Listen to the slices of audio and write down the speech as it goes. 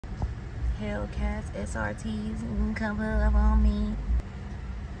HELLCATS, SRTs, you can come pull up on me.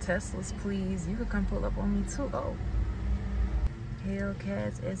 Teslas, please, you can come pull up on me too. Oh,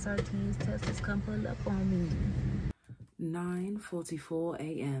 HELLCATS, SRTs, Teslas, come pull up on me. 9:44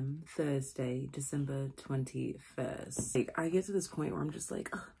 a.m. Thursday, December 21st. Like, I get to this point where I'm just like,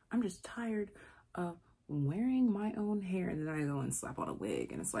 ugh, I'm just tired of wearing my own hair, and then I go and slap on a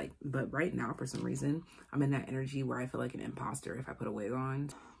wig, and it's like, but right now for some reason I'm in that energy where I feel like an imposter if I put a wig on.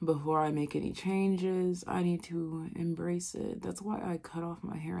 Before I make any changes, I need to embrace it. That's why I cut off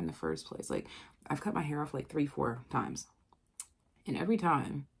my hair in the first place. Like, I've cut my hair off like 3-4 times, and every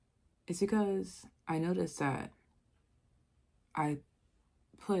time it's because I noticed that I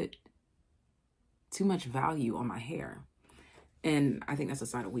put too much value on my hair. And I think that's a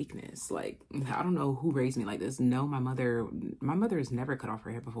sign of weakness. Like, I don't know who raised me like this. No, my mother has never cut off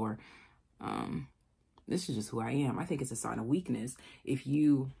her hair before. This is just who I am. I think it's a sign of weakness if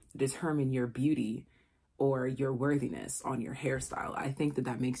you determine your beauty or your worthiness on your hairstyle. I think that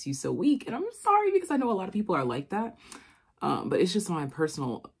that makes you so weak. And I'm sorry, because I know a lot of people are like that. But it's just my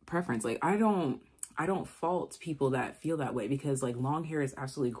personal preference. Like, I don't fault people that feel that way, because like long hair is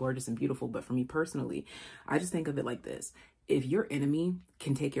absolutely gorgeous and beautiful. But for me personally, I just think of it like this. If your enemy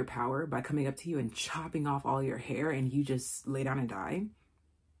can take your power by coming up to you and chopping off all your hair and you just lay down and die,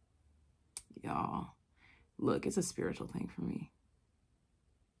 y'all, look, it's a spiritual thing for me.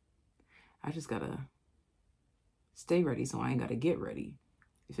 I just gotta stay ready so I ain't gotta get ready.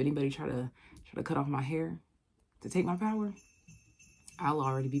 If anybody try to cut off my hair to take my power, I'll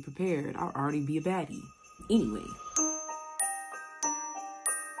already be prepared. I'll already be a baddie. Anyway.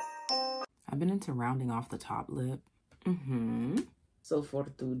 I've been into rounding off the top lip. So for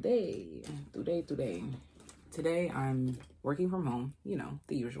today I'm working from home, you know,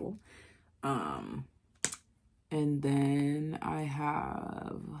 the usual. And then I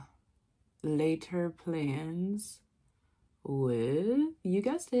have later plans with, you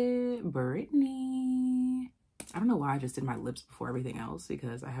guessed it, Brittany. I don't know why I just did my lips before everything else,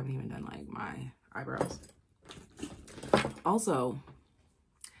 because I haven't even done like my eyebrows. Also,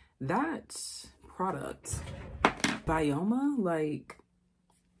 that product, Bioma, like,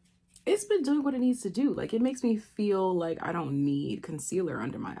 it's been doing what it needs to do. Like, it makes me feel like I don't need concealer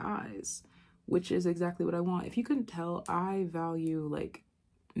under my eyes, which is exactly what I want. If you couldn't tell, I value like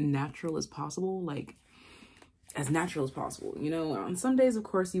natural as possible, like as natural as possible. You know, on some days, of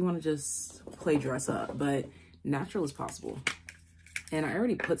course, you want to just play dress up, but natural as possible. And I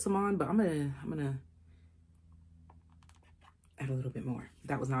already put some on, but I'm gonna add a little bit more.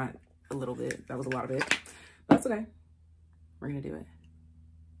 That was not a little bit, that was a lot of it. But that's okay. We're gonna do it.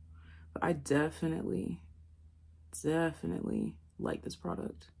 But I definitely like this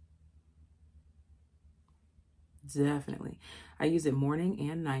product. Definitely. I use it morning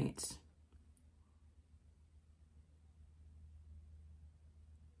and night.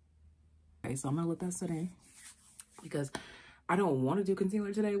 Okay, so I'm gonna let that sit in, because I don't want to do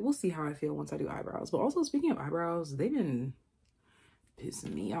concealer today. We'll see how I feel once I do eyebrows. But also, speaking of eyebrows, they've been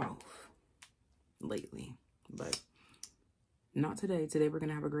pissing me off lately, but not today. Today we're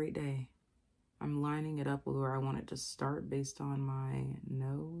gonna have a great day. I'm lining it up with where I want it to start based on my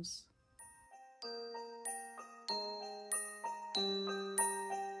nose.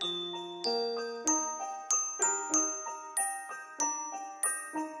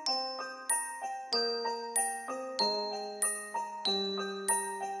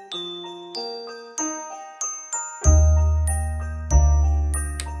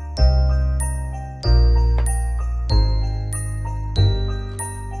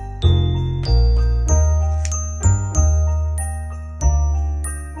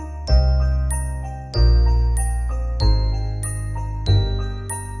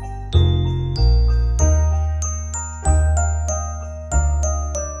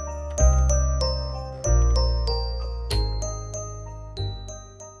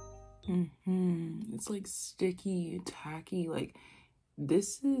 It's like sticky, tacky. Like,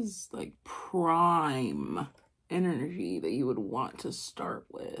 this is like prime energy that you would want to start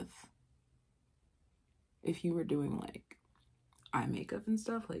with if you were doing like eye makeup and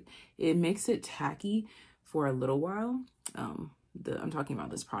stuff. Like, it makes it tacky for a little while. I'm talking about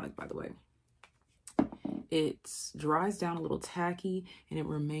this product, by the way. It dries down a little tacky and it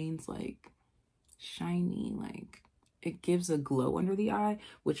remains like shiny, like it gives a glow under the eye,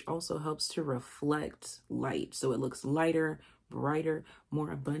 which also helps to reflect light. So it looks lighter, brighter,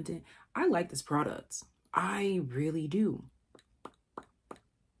 more abundant. I like this product. I really do.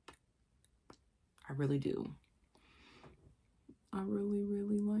 I really do. I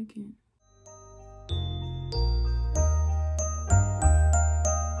really like it.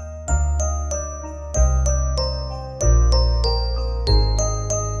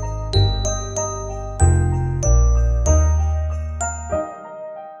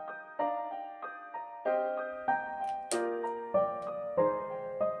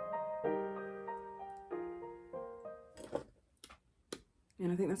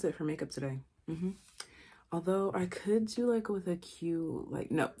 And I think that's it for makeup today. Although I could do like with a cute, like,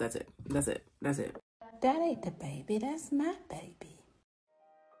 no, that's it. That's it. That's it. That ain't the baby, that's my baby.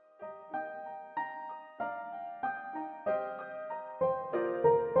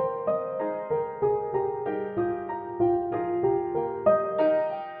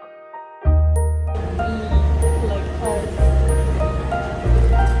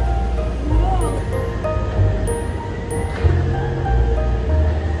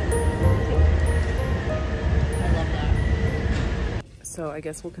 So I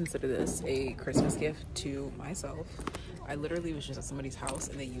guess we'll consider this a Christmas gift to myself. I literally was just at somebody's house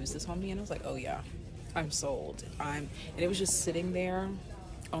and they used this on me and I was like, oh yeah, I'm sold. And it was just sitting there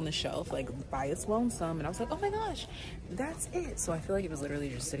on the shelf, like by its lonesome, and I was like, oh my gosh, that's it. So I feel like it was literally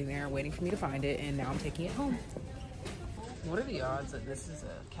just sitting there waiting for me to find it, and now I'm taking it home. What are the odds that this is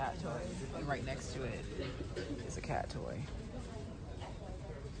a cat toy and right next to it is a cat toy?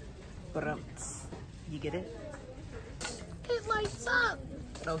 But you get it? It lights up.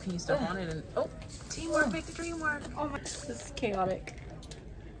 Oh, can you step on it and oh, teamwork, make the dream work. Oh my, this is chaotic.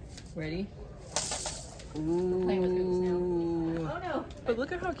 Ready? Ooh. Playing with hoops now. Oh no. But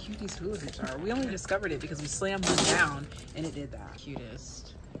look at how cute these hula hoops are. We only discovered it because we slammed them down and it did that.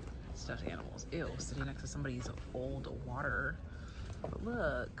 Cutest stuffed animals. Ew, sitting next to somebody's old water. But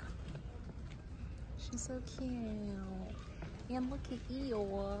look. She's so cute. And look at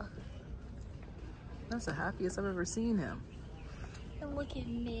Eeyore. That's the happiest I've ever seen him. And look at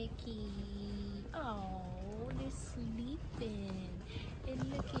Mickey. Oh, they're sleeping.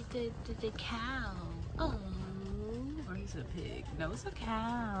 And look at the cow. Oh. Or is it a pig? No, it's a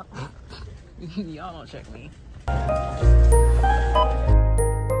cow. Y'all don't check me.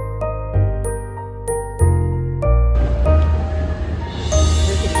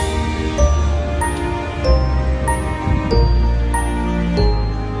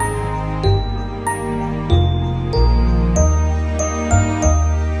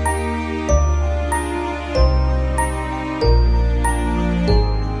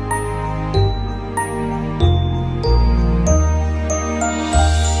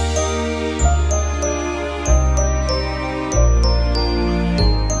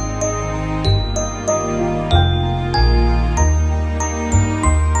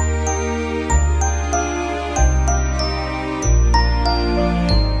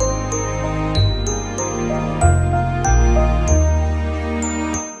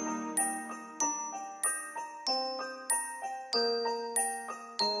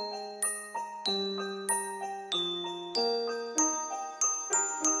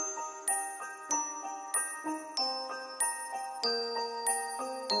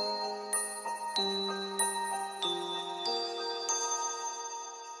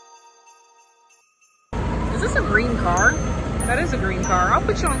 Is this a green car? That is a green car. I'll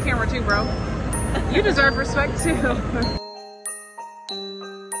put you on camera too, bro. You deserve respect too.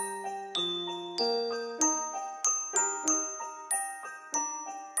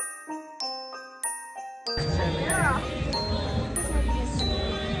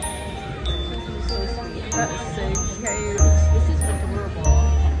 That is so cute. This is adorable.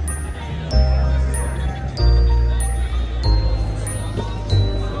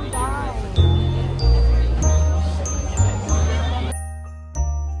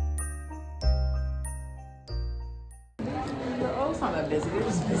 Oh, it's not that busy. They're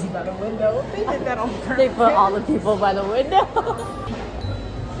just busy by the window. They did that on purpose. They put all the people by the window.